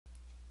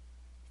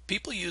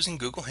People using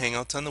Google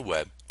Hangouts on the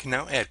web can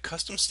now add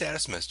custom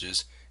status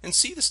messages and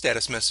see the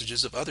status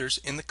messages of others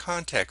in the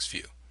Contacts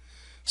view.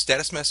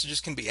 Status messages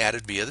can be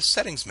added via the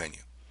Settings menu.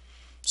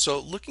 So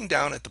looking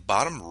down at the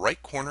bottom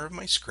right corner of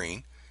my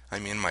screen,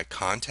 I'm in my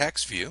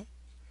Contacts view.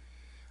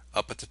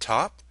 Up at the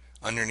top,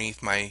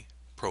 underneath my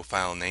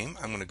profile name,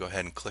 I'm going to go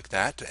ahead and click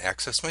that to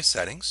access my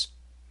settings.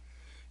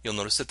 You'll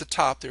notice at the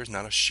top there's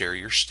now a Share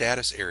Your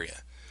Status area.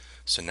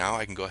 So now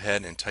I can go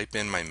ahead and type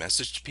in my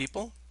message to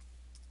people.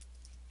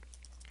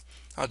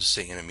 I'll just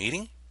say in a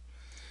meeting,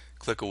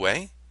 click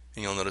away,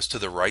 and you'll notice to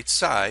the right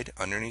side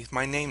underneath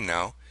my name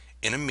now,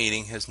 in a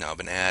meeting has now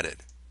been added.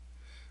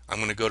 I'm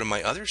going to go to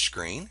my other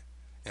screen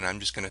and I'm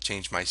just going to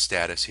change my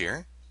status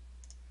here,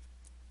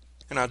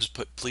 and I'll just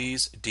put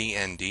please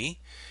DND,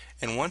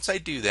 and once I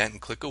do that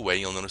and click away,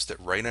 you'll notice that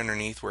right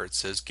underneath where it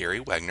says Gary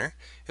Wegner,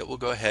 it will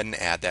go ahead and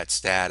add that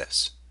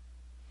status,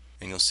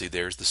 and you'll see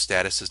there's the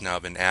status has now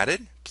been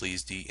added,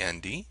 please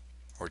DND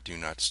or do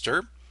not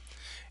disturb,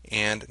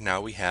 and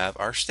now we have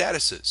our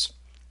statuses.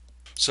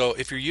 So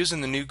if you're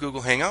using the new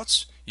Google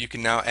Hangouts, you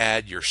can now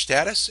add your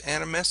status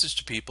and a message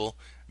to people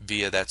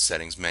via that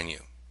settings menu.